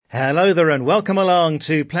Hello there and welcome along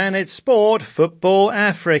to Planet Sport Football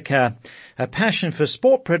Africa, a passion for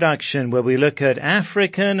sport production where we look at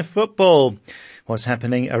African football, what's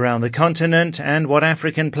happening around the continent and what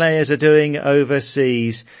African players are doing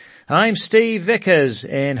overseas. I'm Steve Vickers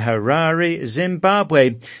in Harare,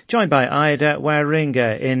 Zimbabwe, joined by Ida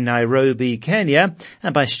Waringa in Nairobi, Kenya,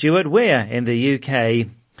 and by Stuart Weir in the UK.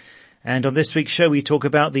 And on this week's show, we talk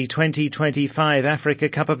about the 2025 Africa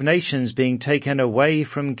Cup of Nations being taken away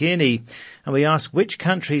from Guinea. And we ask which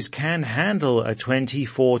countries can handle a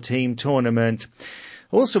 24-team tournament.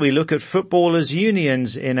 Also, we look at footballers'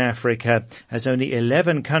 unions in Africa, as only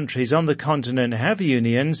 11 countries on the continent have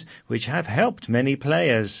unions, which have helped many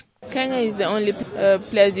players. Kenya is the only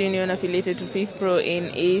players' union affiliated to FIFPro in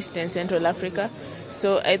East and Central Africa.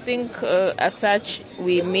 So I think as such,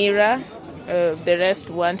 we mirror. The rest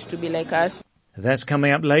want to be like us. That's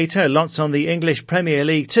coming up later. Lots on the English Premier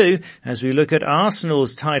League too, as we look at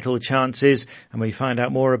Arsenal's title chances and we find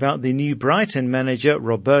out more about the new Brighton manager,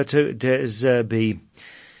 Roberto de Zerbi.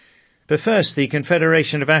 But first, the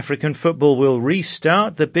Confederation of African Football will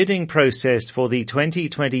restart the bidding process for the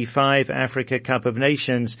 2025 Africa Cup of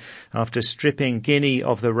Nations after stripping Guinea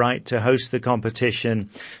of the right to host the competition.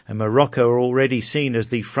 And Morocco are already seen as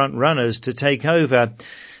the front runners to take over.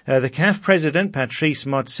 The CAF president, Patrice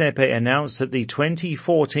Motsepe, announced that the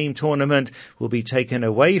 24-team tournament will be taken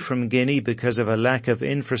away from Guinea because of a lack of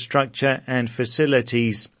infrastructure and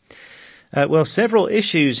facilities. Several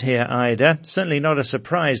issues here, Ida. Certainly not a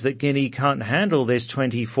surprise that Guinea can't handle this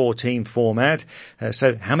 24-team format.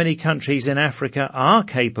 So how many countries in Africa are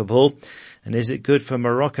capable? And is it good for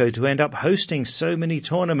Morocco to end up hosting so many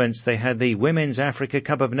tournaments? They had the Women's Africa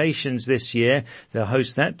Cup of Nations this year. They'll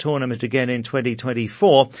host that tournament again in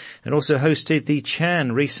 2024 and also hosted the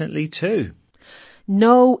CHAN recently too.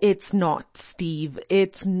 No, it's not, Steve.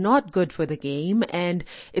 It's not good for the game and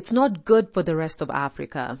it's not good for the rest of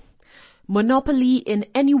Africa. Monopoly in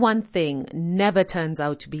any one thing never turns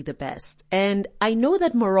out to be the best. And I know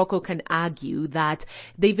that Morocco can argue that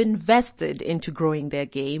they've invested into growing their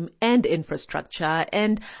game and infrastructure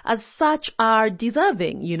and as such are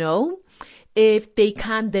deserving, you know. If they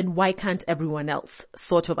can, then why can't everyone else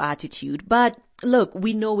sort of attitude. But look,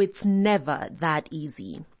 we know it's never that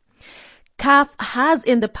easy. CAF has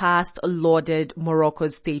in the past lauded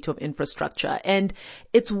Morocco's state of infrastructure and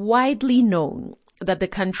it's widely known that the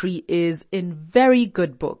country is in very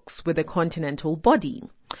good books with the continental body.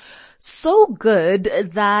 So good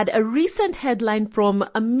that a recent headline from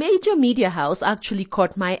a major media house actually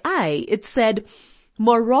caught my eye. It said,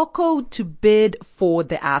 Morocco to bid for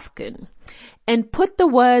the AFCON, and put the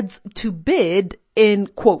words to bid in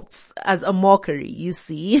quotes as a mockery. You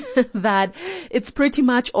see that it's pretty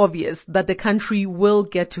much obvious that the country will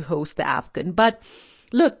get to host the AFCON. But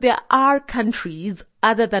look, there are countries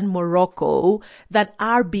other than Morocco that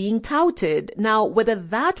are being touted. Now, whether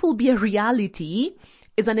that will be a reality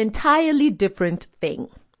is an entirely different thing.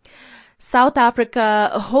 South Africa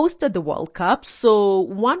hosted the World Cup, so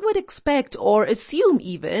one would expect or assume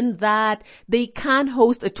even that they can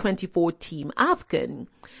host a 24-team AFCON.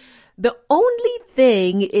 The only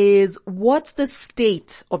thing is, what's the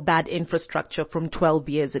state of that infrastructure from 12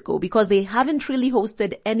 years ago? Because they haven't really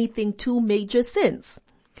hosted anything too major since.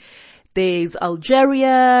 There's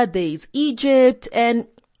Algeria, there's Egypt, and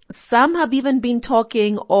some have even been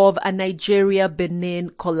talking of a Nigeria-Benin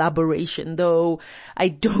collaboration, though I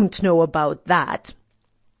don't know about that.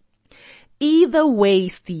 Either way,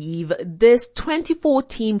 Steve, this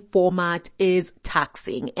 24-team format is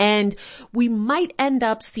taxing and we might end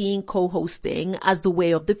up seeing co-hosting as the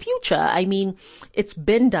way of the future. I mean, it's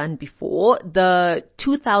been done before. The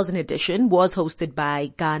 2000 edition was hosted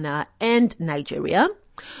by Ghana and Nigeria.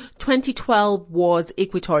 2012 was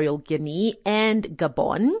Equatorial Guinea and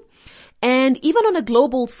Gabon. And even on a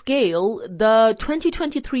global scale, the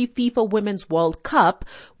 2023 FIFA Women's World Cup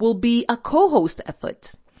will be a co-host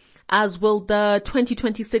effort, as will the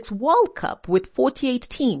 2026 World Cup with 48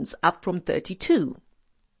 teams up from 32.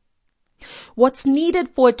 What's needed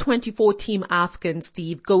for a 24-team AFCON,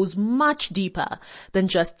 Steve, goes much deeper than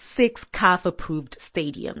just 6 CAF-approved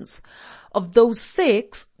stadiums. Of those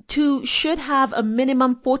 6, 2 should have a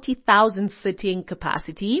minimum 40,000 sitting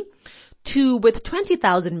capacity, 2 with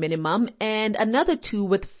 20,000 minimum, and another 2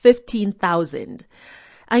 with 15,000.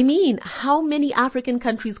 I mean, how many African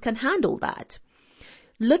countries can handle that?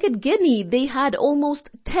 Look at Guinea. They had almost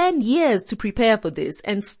 10 years to prepare for this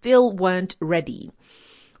and still weren't ready.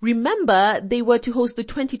 Remember, they were to host the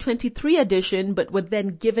 2023 edition, but were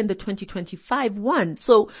then given the 2025 one.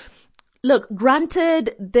 So Look,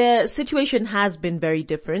 granted, the situation has been very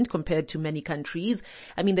different compared to many countries.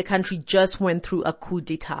 I mean, the country just went through a coup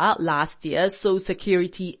d'etat last year, so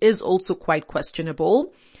security is also quite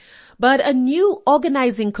questionable. But a new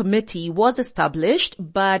organizing committee was established,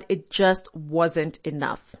 but it just wasn't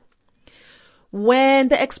enough. When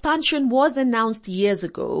the expansion was announced years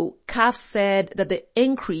ago, CAF said that the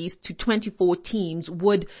increase to 24 teams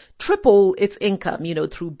would triple its income,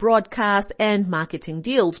 through broadcast and marketing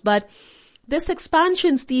deals. But this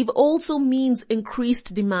expansion, Steve, also means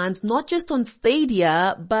increased demands, not just on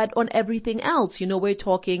stadia, but on everything else. We're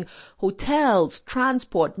talking hotels,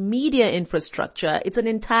 transport, media infrastructure. It's an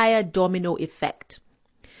entire domino effect.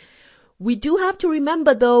 We do have to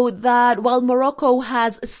remember, though, that while Morocco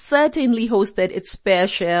has certainly hosted its fair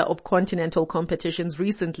share of continental competitions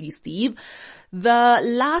recently, Steve, the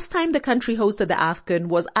last time the country hosted the AFCON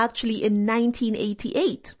was actually in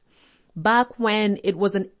 1988, back when it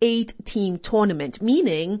was an 8-team tournament,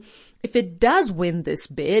 meaning if it does win this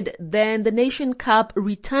bid, then the Nation Cup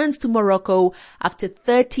returns to Morocco after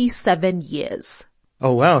 37 years.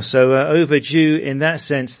 Oh wow, so overdue in that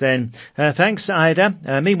sense then. Thanks,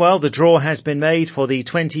 Ida. Meanwhile, the draw has been made for the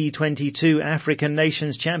 2022 African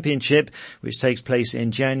Nations Championship, which takes place in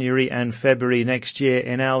January and February next year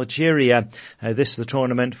in Algeria. This is the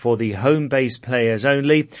tournament for the home-based players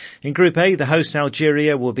only. In Group A, the host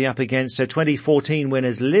Algeria will be up against 2014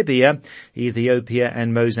 winners Libya, Ethiopia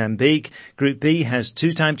and Mozambique. Group B has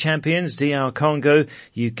two-time champions DR Congo,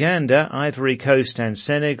 Uganda, Ivory Coast and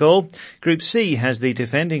Senegal. Group C has the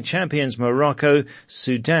defending champions Morocco,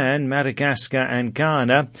 Sudan, Madagascar and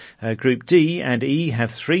Ghana. Group D and E have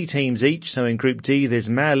 3 teams each, so in Group D there's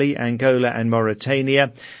Mali, Angola and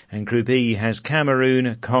Mauritania, and Group E has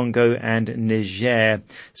Cameroon, Congo and Niger.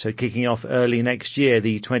 So kicking off early next year,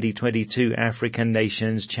 the 2022 African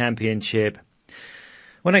Nations Championship.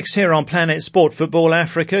 Well, next here on Planet Sport Football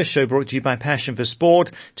Africa, show brought to you by Passion for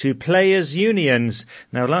Sport, to players' unions.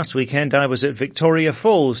 Now, last weekend I was at Victoria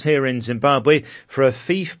Falls here in Zimbabwe for a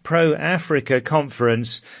FIFA Pro Africa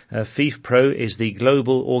conference. FIFA Pro is the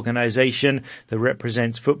global organisation that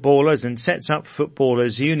represents footballers and sets up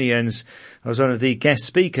footballers' unions. I was one of the guest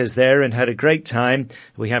speakers there and had a great time.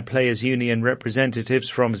 We had players' union representatives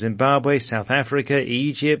from Zimbabwe, South Africa,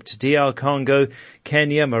 Egypt, DR Congo,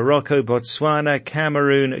 Kenya, Morocco, Botswana,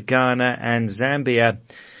 Cameroon, Ghana and Zambia.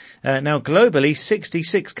 Now globally,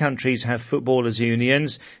 66 countries have footballers'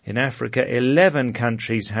 unions. In Africa, 11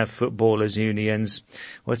 countries have footballers' unions.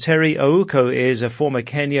 Well, Terry Ouko is a former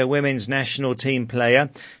Kenya women's national team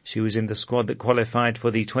player. She was in the squad that qualified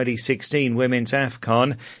for the 2016 Women's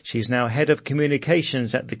AFCON. She's now head of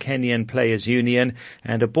communications at the Kenyan Players' Union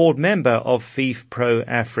and a board member of FIFA Pro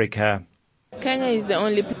Africa. Kenya is the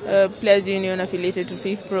only players' union affiliated to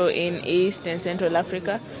FIFA Pro in East and Central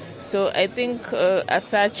Africa. So I think as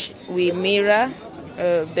such we mirror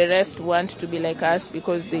the rest want to be like us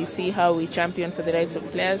because they see how we champion for the rights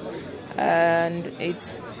of players, and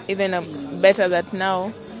it's even better that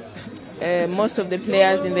now most of the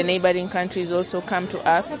players in the neighboring countries also come to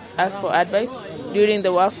us for advice. During the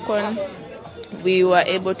WAFCON we were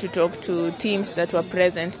able to talk to teams that were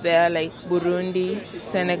present there like Burundi,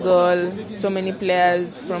 Senegal. So many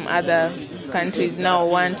players from other countries now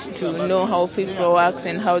want to know how FIFA works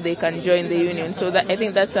and how they can join the union. So I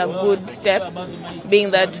think that's a good step,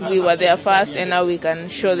 being that we were there first and now we can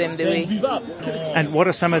show them the way. And what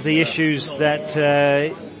are some of the issues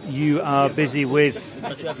that you are busy with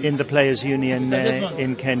in the Players' Union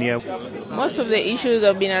in Kenya? Most of the issues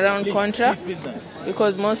have been around contracts,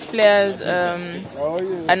 because most players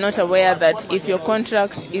are not aware that if your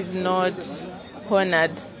contract is not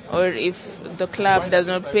honored or if the club does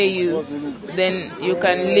not pay you, then you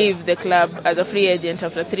can leave the club as a free agent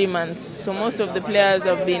after 3 months. So most of the players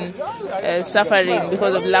have been suffering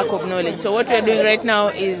because of lack of knowledge. So what we are doing right now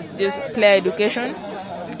is just player education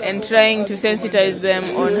and trying to sensitize them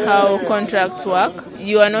on how contracts work.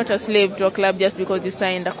 You are not a slave to a club just because you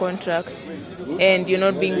signed a contract and you're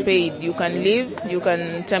not being paid. You can leave, you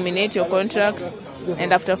can terminate your contract,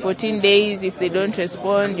 and after 14 days, if they don't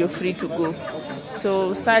respond, you're free to go.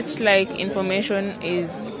 So such information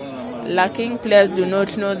is lacking. Players do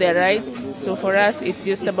not know their rights. So for us, it's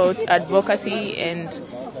just about advocacy and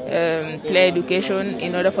player education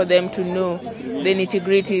in order for them to know the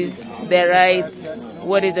nitty-gritties, their rights,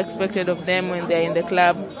 what is expected of them when they're in the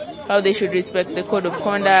club, how they should respect the code of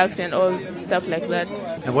conduct and all stuff like that.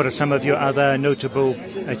 And what are some of your other notable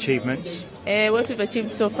achievements? What we've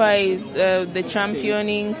achieved so far is the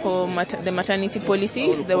championing for the maternity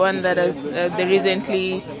policy, the one that has the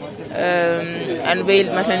recently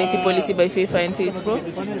unveiled maternity policy by FIFA and FIFA Pro.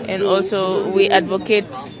 And also we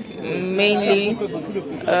advocate mainly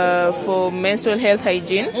for menstrual health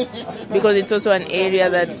hygiene, because it's also an area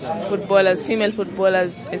that female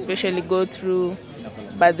footballers especially go through,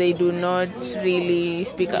 but they do not really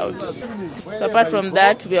speak out. So apart from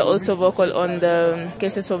that, we are also vocal on the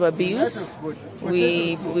cases of abuse.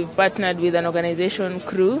 We've partnered with an organization,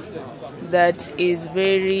 Crew, that is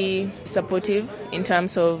very supportive in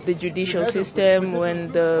terms of the judicial system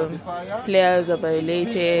when the players are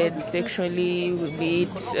violated sexually, be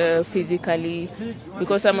it physically,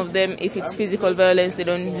 because some of them, if it's physical violence, they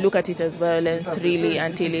don't look at it as violence really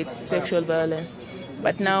until it's sexual violence.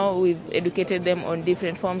 But now we've educated them on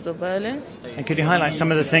different forms of violence. And could you highlight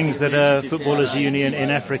some of the things that a footballers' union in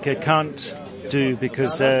Africa can't do?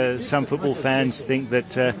 Because some football fans think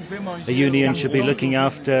that a union should be looking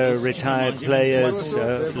after retired players,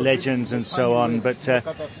 legends and so on, but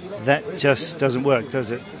that just doesn't work, does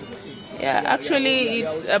it? Yeah, actually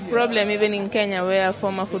it's a problem even in Kenya, where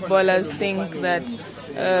former footballers think that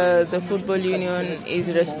the football union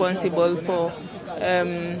is responsible for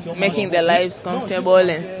making their lives comfortable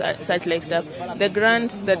and such like stuff. The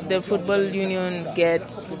grants that the football union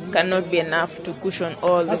gets cannot be enough to cushion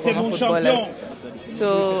all the former footballers.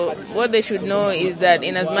 So what they should know is that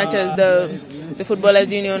in as much as the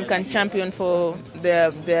footballers union can champion for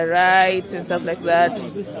their rights and stuff like that,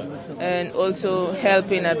 and also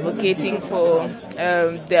help in advocating for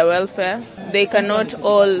their welfare, they cannot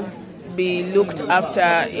all be looked after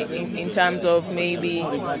in terms of maybe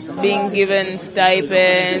being given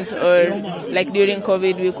stipends, or like during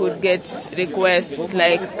COVID we could get requests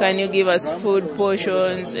like, can you give us food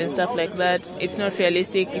portions and stuff like that. It's not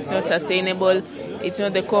realistic, it's not sustainable, it's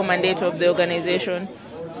not the core mandate of the organization.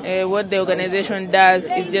 What the organization does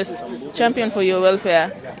is just champion for your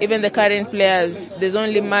welfare. Even the current players, there's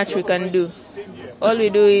only much we can do. All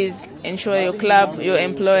we do is ensure your club, your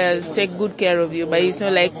employers take good care of you, but it's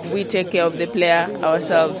not like we take care of the player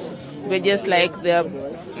ourselves. We're just like their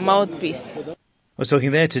mouthpiece. I was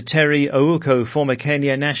talking there to Terry Ouko, former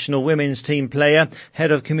Kenya national women's team player,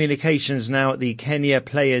 head of communications now at the Kenya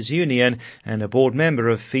Players Union and a board member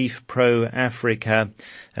of FIFA Pro Africa.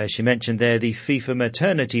 She mentioned there the FIFA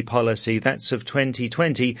maternity policy, that's of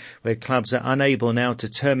 2020, where clubs are unable now to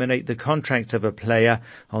terminate the contract of a player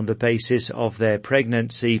on the basis of their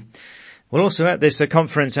pregnancy. Well, also at this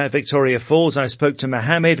conference at Victoria Falls, I spoke to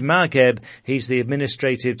Mohamed Magheb. He's the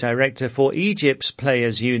administrative director for Egypt's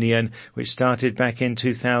Players Union, which started back in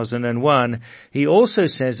 2001. He also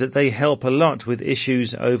says that they help a lot with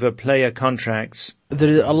issues over player contracts.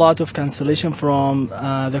 There is a lot of cancellation from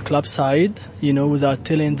the club side, without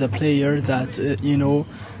telling the player that,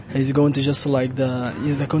 is going to just like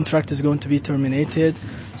the contract is going to be terminated.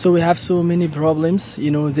 So we have so many problems,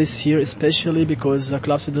 this year, especially because the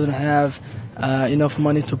clubs don't have enough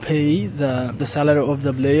money to pay the salary of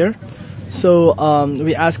the player. So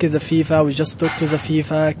we asked the FIFA, we just talked to the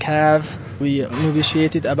FIFA, CAF, we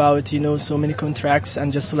negotiated about, so many contracts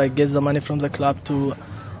and just like get the money from the club to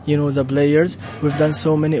the players. We've done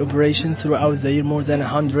so many operations throughout the year, more than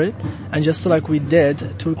 100. And just like we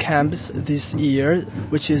did 2 camps this year,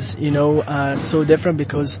 which is, so different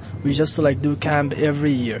because we just like do camp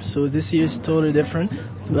every year. So this year is totally different.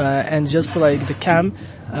 And just like the camp,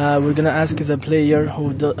 we're gonna ask the player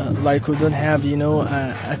who don't have,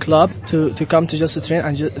 a club to come to just to train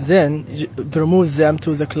and then promote them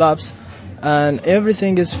to the clubs. And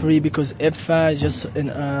everything is free because EPFA is just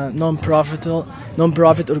a non-profit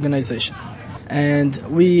organization. And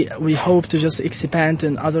we hope to just expand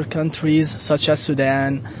in other countries such as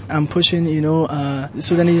Sudan. I'm pushing,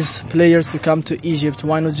 Sudanese players to come to Egypt.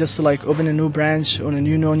 Why not just like open a new branch or a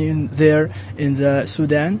new union there in the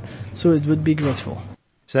Sudan? So it would be grateful.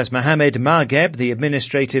 So that's Mohamed Magheb, the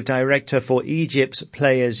administrative director for Egypt's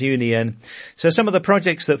Players Union. So some of the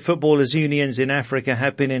projects that footballers' unions in Africa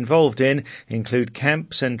have been involved in include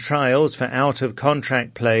camps and trials for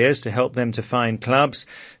out-of-contract players to help them to find clubs.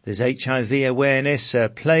 There's HIV awareness,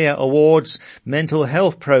 player awards, mental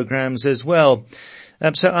health programs as well.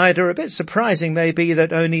 So Ida, a bit surprising maybe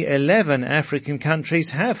that only 11 African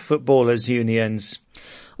countries have footballers' unions.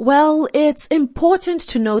 Well, it's important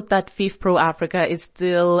to note that FIFA Pro Africa is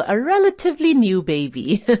still a relatively new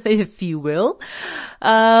baby, if you will.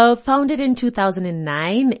 Founded in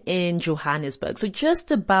 2009 in Johannesburg, so just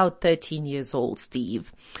about 13 years old,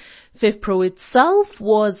 Steve. FIFA Pro itself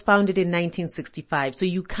was founded in 1965, so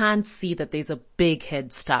you can't see that there's a big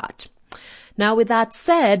head start. Now, with that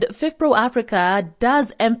said, FIFA Pro Africa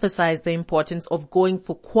does emphasize the importance of going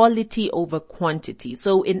for quality over quantity.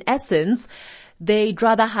 So in essence, they'd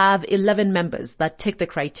rather have 11 members that tick the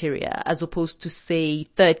criteria as opposed to, say,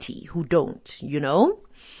 30 who don't,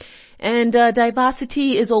 And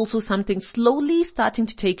diversity is also something slowly starting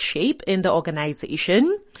to take shape in the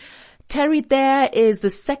organization. Terry there is the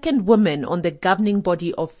second woman on the governing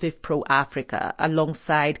body of FIFPro Africa,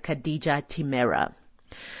 alongside Khadija Timera.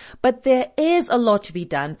 But there is a lot to be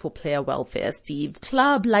done for player welfare, Steve.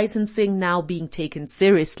 Club licensing now being taken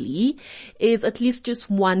seriously is at least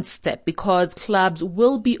just one step, because clubs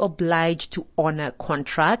will be obliged to honor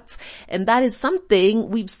contracts. And that is something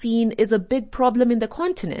we've seen is a big problem in the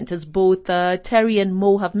continent, as both Terry and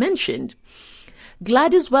Mo have mentioned.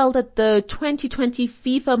 Glad as well that the 2020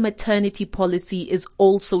 FIFA maternity policy is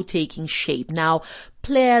also taking shape. Now,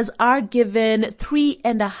 players are given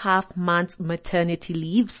 3.5 months maternity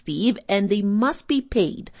leave, Steve, and they must be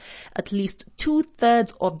paid at least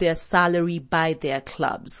 2/3 of their salary by their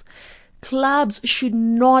clubs. Clubs should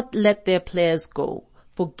not let their players go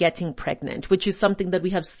for getting pregnant, which is something that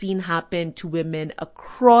we have seen happen to women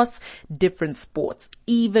across different sports,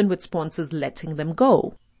 even with sponsors letting them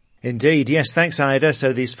go. Indeed, yes, thanks Ida.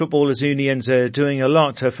 So these footballers' unions are doing a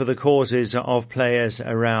lot for the causes of players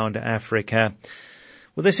around Africa.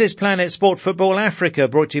 Well, this is Planet Sport Football Africa,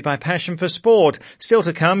 brought to you by Passion for Sport. Still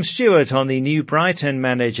to come, Stuart on the new Brighton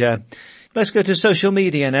manager. Let's go to social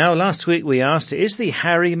media now. Last week we asked, is the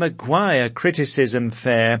Harry Maguire criticism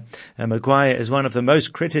fair? Maguire is one of the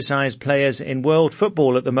most criticised players in world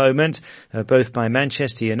football at the moment, both by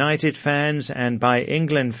Manchester United fans and by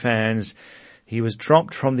England fans. He was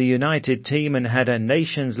dropped from the United team and had a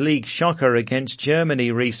Nations League shocker against Germany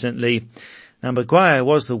recently. Now, Maguire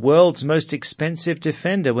was the world's most expensive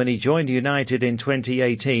defender when he joined United in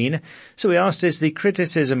 2018. So we asked, is the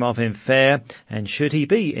criticism of him fair, and should he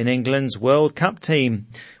be in England's World Cup team?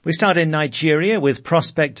 We start in Nigeria with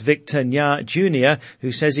prospect Victor Nya Jr.,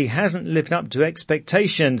 who says he hasn't lived up to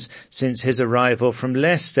expectations since his arrival from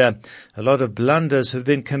Leicester. A lot of blunders have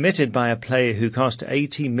been committed by a player who cost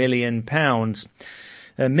 £80 million.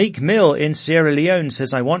 Meek Mill in Sierra Leone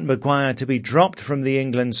says, I want Maguire to be dropped from the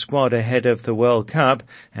England squad ahead of the World Cup.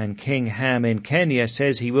 And King Ham in Kenya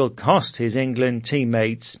says he will cost his England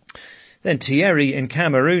teammates. Then Thierry in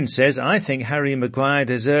Cameroon says, I think Harry Maguire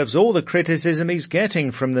deserves all the criticism he's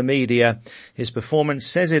getting from the media. His performance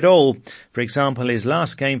says it all. For example, his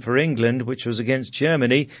last game for England, which was against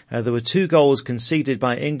Germany, there were 2 goals conceded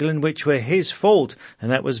by England which were his fault,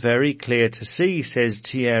 and that was very clear to see, says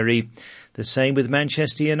Thierry. The same with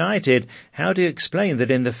Manchester United. How do you explain that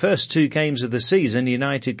in the first 2 games of the season,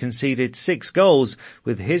 United conceded 6 goals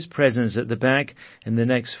with his presence at the back? In the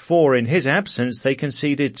next 4 in his absence, they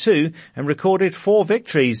conceded 2 and recorded 4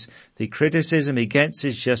 victories. The criticism he gets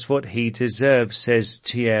is just what he deserves, says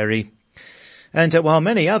Thierry. And while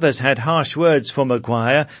many others had harsh words for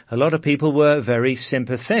Maguire, a lot of people were very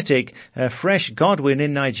sympathetic. Fresh Godwin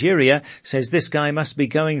in Nigeria says this guy must be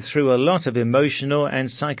going through a lot of emotional and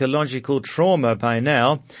psychological trauma by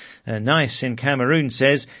now. Nice in Cameroon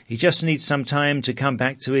says he just needs some time to come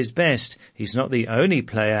back to his best. He's not the only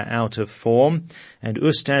player out of form. And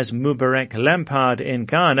Ustaz Mubarak Lampard in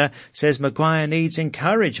Ghana says Maguire needs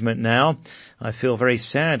encouragement now. I feel very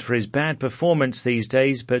sad for his bad performance these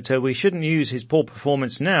days, but we shouldn't use his poor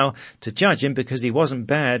performance now to judge him because he wasn't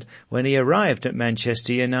bad when he arrived at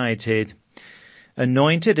Manchester United.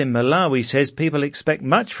 Anointed in Malawi says people expect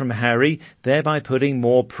much from Harry, thereby putting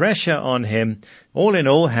more pressure on him. All in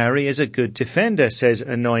all, Harry is a good defender, says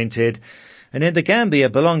Anointed. And in the Gambia,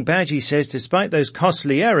 Belong Badgie says despite those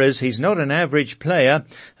costly errors, he's not an average player.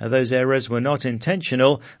 Those errors were not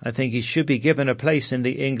intentional. I think he should be given a place in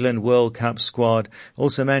the England World Cup squad.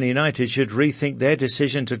 Also, Man United should rethink their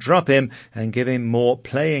decision to drop him and give him more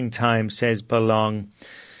playing time, says Belong.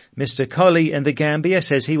 Mr. Colley in the Gambia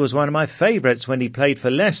says he was one of my favourites when he played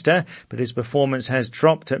for Leicester, but his performance has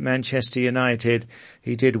dropped at Manchester United.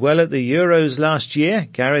 He did well at the Euros last year.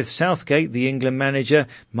 Gareth Southgate, the England manager,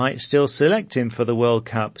 might still select him for the World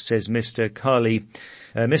Cup, says Mr. Colley.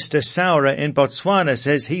 Mr. Saura in Botswana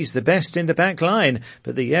says he's the best in the back line,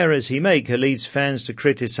 but the errors he makes leads fans to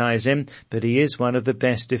criticise him, but he is one of the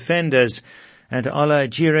best defenders. And Ola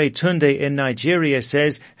Jire Tunde in Nigeria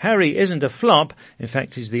says Harry isn't a flop. In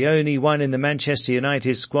fact, he's the only one in the Manchester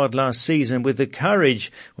United squad last season with the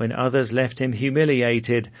courage when others left him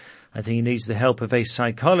humiliated. I think he needs the help of a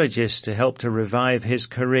psychologist to help to revive his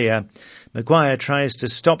career. Maguire tries to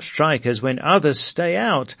stop strikers when others stay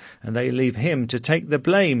out and they leave him to take the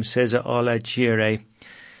blame, says Ola Jire.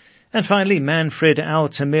 And finally, Manfred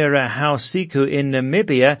Altamira Hausiku in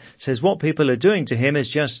Namibia says what people are doing to him is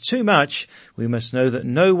just too much. We must know that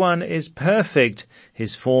no one is perfect.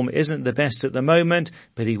 His form isn't the best at the moment,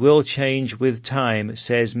 but he will change with time,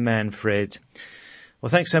 says Manfred. Well,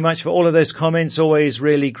 thanks so much for all of those comments. Always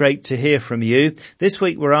really great to hear from you. This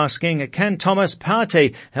week we're asking, can Thomas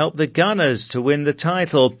Partey help the Gunners to win the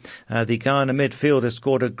title? The Ghana midfielder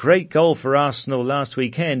scored a great goal for Arsenal last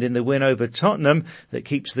weekend in the win over Tottenham that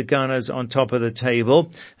keeps the Gunners on top of the table.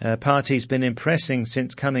 Partey's been impressing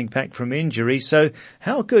since coming back from injury. So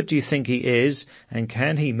how good do you think he is? And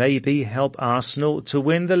can he maybe help Arsenal to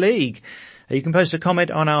win the league? You can post a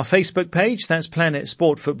comment on our Facebook page, that's Planet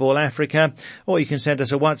Sport Football Africa, or you can send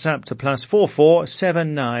us a WhatsApp to +44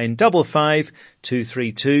 7955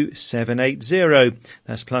 232 780.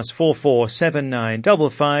 That's +44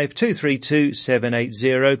 7955 232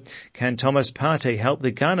 780. Can Thomas Partey help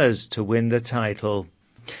the Gunners to win the title?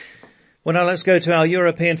 Well, now let's go to our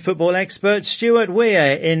European football expert, Stuart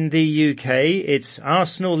Weir in the UK. It's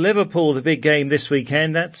Arsenal-Liverpool, the big game this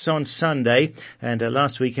weekend. That's on Sunday. And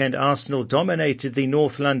last weekend, Arsenal dominated the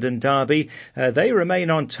North London derby. They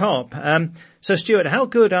remain on top. So, Stuart, how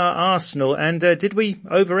good are Arsenal? And did we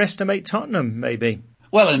overestimate Tottenham, maybe?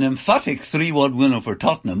 Well, an emphatic 3-1 win over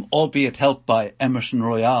Tottenham, albeit helped by Emerson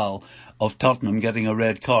Royal of Tottenham getting a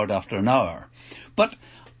red card after an hour. But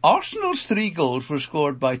Arsenal's 3 goals were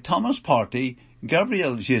scored by Thomas Partey,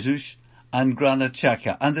 Gabriel Jesus and Granit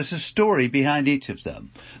Xhaka, and there's a story behind each of them.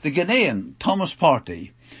 The Ghanaian, Thomas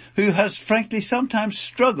Partey, who has frankly sometimes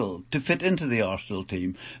struggled to fit into the Arsenal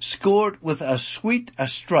team, scored with as sweet a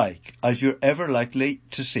strike as you're ever likely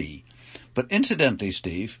to see. But incidentally,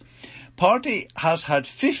 Steve, Partey has had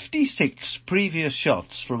 56 previous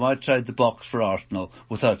shots from outside the box for Arsenal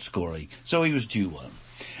without scoring, so he was due one.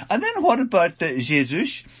 And then what about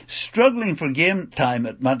Jesus, struggling for game time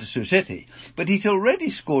at Manchester City, but he's already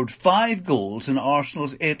scored 5 goals in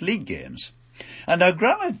Arsenal's 8 league games. And now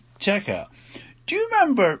Granit Xhaka, do you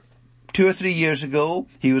remember 2 or 3 years ago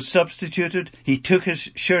he was substituted, he took his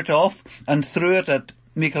shirt off and threw it at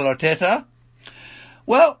Mikel Arteta?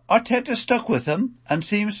 Well, Arteta stuck with him and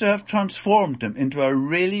seems to have transformed him into a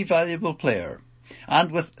really valuable player.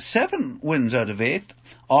 And with 7 wins out of 8,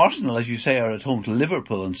 Arsenal, as you say, are at home to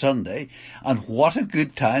Liverpool on Sunday. And what a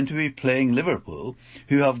good time to be playing Liverpool,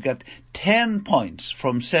 who have got 10 points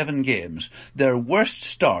from 7 games, their worst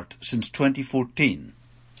start since 2014.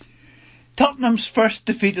 Tottenham's first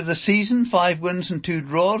defeat of the season, 5 wins and 2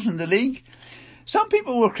 draws in the league. Some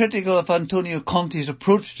people were critical of Antonio Conte's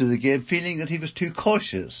approach to the game, feeling that he was too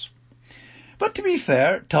cautious. But to be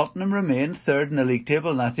fair, Tottenham remain 3rd in the league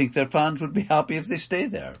table, and I think their fans would be happy if they stay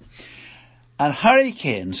there. And Harry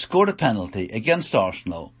Kane scored a penalty against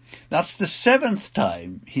Arsenal. That's the 7th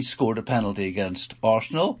time he scored a penalty against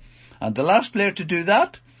Arsenal. And the last player to do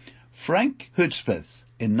that, Frank Hudspeth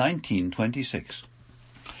in 1926.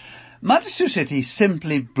 Manchester City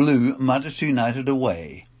simply blew Manchester United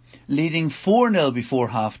away, leading 4-0 before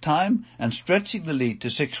half-time and stretching the lead to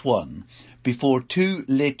 6-1. Before 2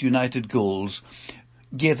 late United goals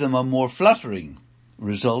gave them a more flattering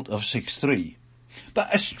result of 6-3. But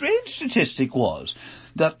a strange statistic was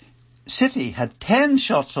that City had 10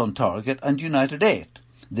 shots on target and United 8,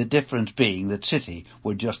 the difference being that City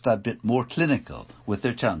were just a bit more clinical with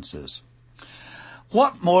their chances.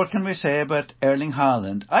 What more can we say about Erling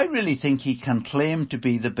Haaland? I really think he can claim to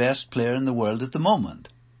be the best player in the world at the moment.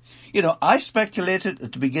 You know, I speculated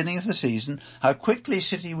at the beginning of the season how quickly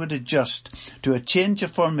City would adjust to a change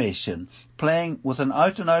of formation, playing with an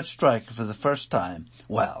out-and-out striker for the first time.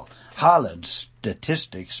 Well, Haaland's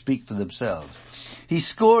statistics speak for themselves. He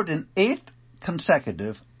scored in 8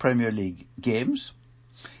 consecutive Premier League games.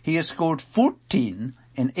 He has scored 14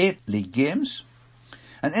 in 8 league games.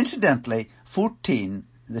 And incidentally, 14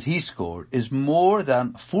 that he scored is more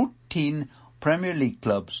than 14 Premier League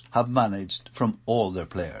clubs have managed from all their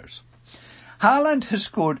players. Haaland has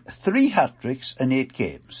scored 3 hat-tricks in 8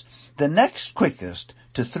 games. The next quickest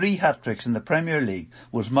to 3 hat-tricks in the Premier League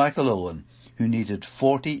was Michael Owen, who needed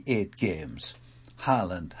 48 games.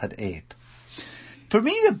 Haaland had 8. For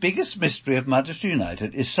me, the biggest mystery of Manchester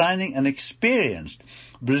United is signing an experienced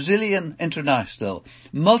Brazilian international,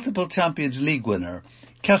 multiple Champions League winner,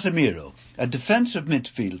 Casemiro, a defensive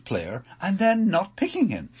midfield player, and then not picking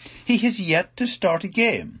him. He has yet to start a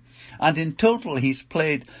game, and in total he's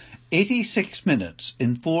played 86 minutes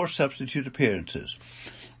in 4 substitute appearances.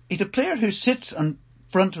 He's a player who sits in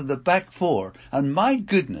front of the back 4, and my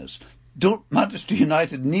goodness, don't Manchester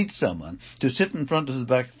United need someone to sit in front of the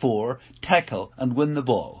back 4, tackle and win the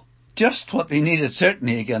ball? Just what they needed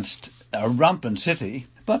certainly against a rampant City,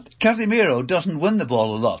 but Casemiro doesn't win the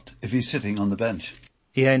ball a lot if he's sitting on the bench.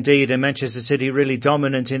 Yeah, indeed. And Manchester City really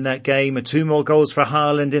dominant in that game. 2 more goals for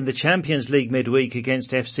Haaland in the Champions League midweek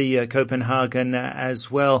against FC Copenhagen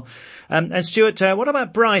as well. And Stuart, what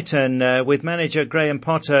about Brighton? With manager Graham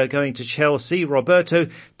Potter going to Chelsea, Roberto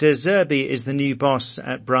de Zerbi is the new boss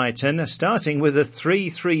at Brighton, starting with a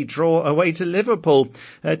 3-3 draw away to Liverpool.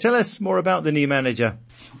 Tell us more about the new manager.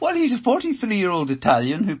 Well, he's a 43-year-old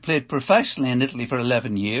Italian who played professionally in Italy for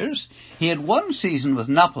 11 years. He had 1 season with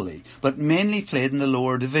Napoli, but mainly played in the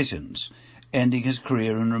lower divisions, ending his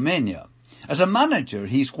career in Romania. As a manager,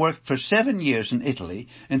 he's worked for 7 years in Italy,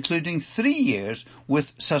 including 3 years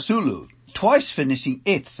with Sassuolo, twice finishing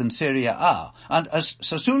 8th in Serie A. And as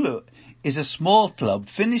Sassuolo is a small club,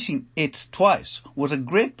 finishing 8th twice was a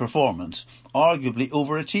great performance, arguably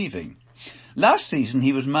overachieving. Last season,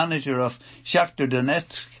 he was manager of Shakhtar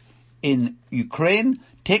Donetsk in Ukraine,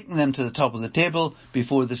 taking them to the top of the table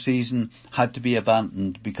before the season had to be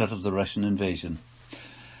abandoned because of the Russian invasion.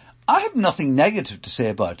 I have nothing negative to say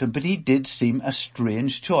about him, but he did seem a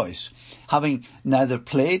strange choice, having neither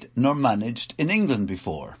played nor managed in England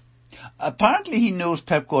before. Apparently he knows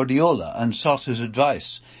Pep Guardiola and sought his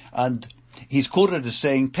advice, and he's quoted as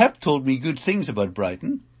saying, "Pep told me good things about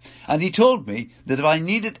Brighton, and he told me that if I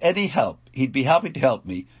needed any help, he'd be happy to help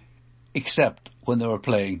me, except when they were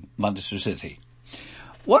playing Manchester City."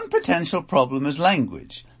 One potential problem is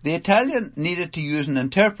language. The Italian needed to use an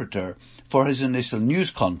interpreter for his initial news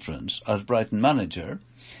conference as Brighton manager,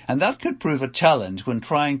 and that could prove a challenge when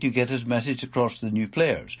trying to get his message across to the new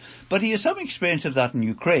players. But he has some experience of that in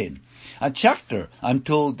Ukraine. At Shakhtar, I'm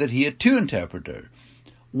told that he had 2 interpreters,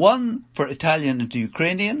 one for Italian into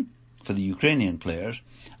Ukrainian, for the Ukrainian players,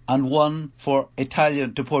 and one for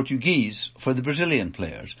Italian to Portuguese for the Brazilian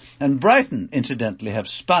players. And Brighton, incidentally, have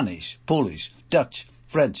Spanish, Polish, Dutch,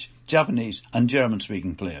 French, Japanese and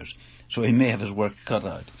German-speaking players. So he may have his work cut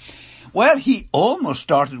out. Well, he almost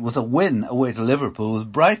started with a win away to Liverpool,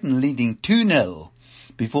 with Brighton leading 2-0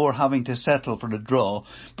 before having to settle for a draw.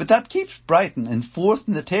 But that keeps Brighton in 4th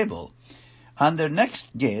in the table. And their next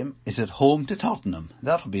game is at home to Tottenham.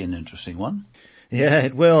 That'll be an interesting one. Yeah,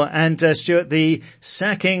 it will. And Stuart, the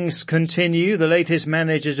sackings continue. The latest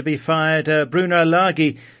manager to be fired, Bruno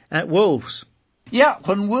Lage at Wolves. Yeah,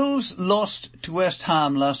 when Wolves lost to West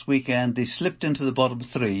Ham last weekend, they slipped into the bottom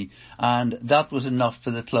 3, and that was enough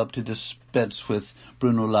for the club to dispense with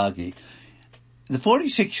Bruno Lage. The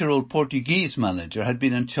 46-year-old Portuguese manager had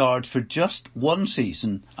been in charge for just 1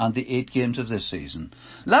 season and the 8 games of this season.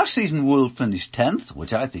 Last season, Wolves finished 10th,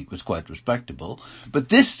 which I think was quite respectable, but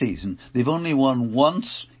this season they've only won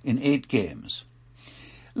once in 8 games.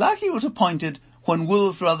 Lage was appointed when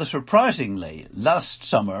Wolves, rather surprisingly, last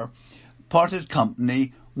summer, parted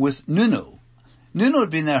company with Nuno. Nuno had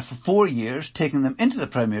been there for 4 years, taking them into the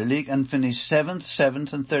Premier League and finished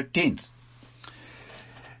 7th and 13th.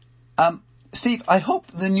 Steve, I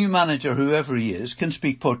hope the new manager, whoever he is, can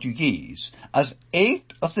speak Portuguese, as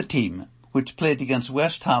 8 of the team which played against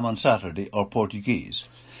West Ham on Saturday are Portuguese.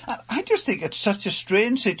 I just think it's such a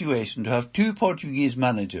strange situation to have 2 Portuguese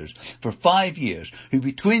managers for 5 years who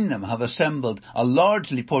between them have assembled a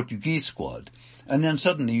largely Portuguese squad, and then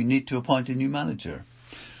suddenly you need to appoint a new manager.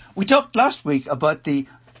 We talked last week about the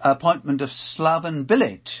appointment of Slaven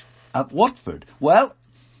Bilic at Watford. Well,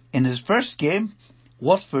 in his first game,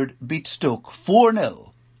 Watford beat Stoke 4-0,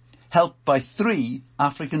 helped by 3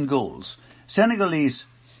 African goals. Senegalese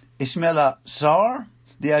Ismaila Sarr,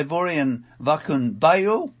 the Ivorian Vakun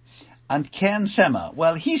Bayo, and Ken Sema.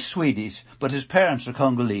 Well, he's Swedish, but his parents are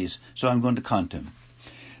Congolese, so I'm going to count him.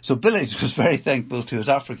 So Bilic was very thankful to his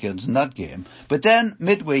Africans in that game. But then,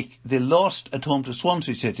 midweek, they lost at home to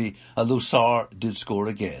Swansea City, although Sarr did score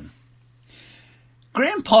again.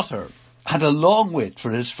 Graham Potter had a long wait for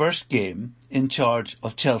his first game in charge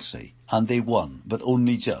of Chelsea, and they won, but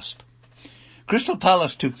only just. Crystal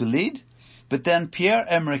Palace took the lead, but then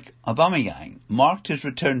Pierre-Emerick Aubameyang marked his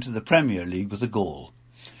return to the Premier League with a goal.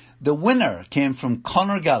 The winner came from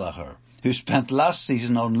Conor Gallagher, who spent last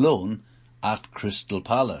season on loan at Crystal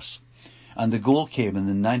Palace, and the goal came in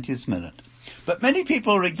the 90th minute. But many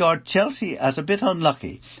people regard Chelsea as a bit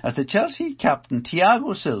unlucky, as the Chelsea captain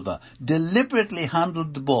Thiago Silva deliberately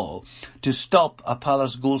handled the ball to stop a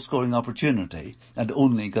Palace goal-scoring opportunity and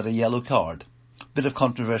only got a yellow card. Bit of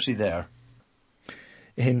controversy there.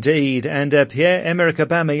 Indeed, and Pierre-Emerick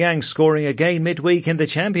Aubameyang scoring again midweek in the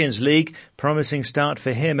Champions League, promising start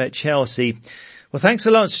for him at Chelsea. Well, thanks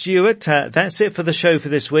a lot, Stuart. That's it for the show for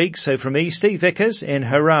this week. So from me, Steve Vickers in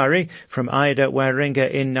Harare, from Ida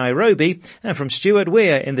Waringa in Nairobi, and from Stuart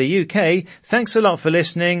Weir in the UK, thanks a lot for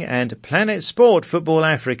listening, and Planet Sport Football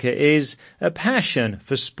Africa is a passion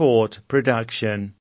for sport production.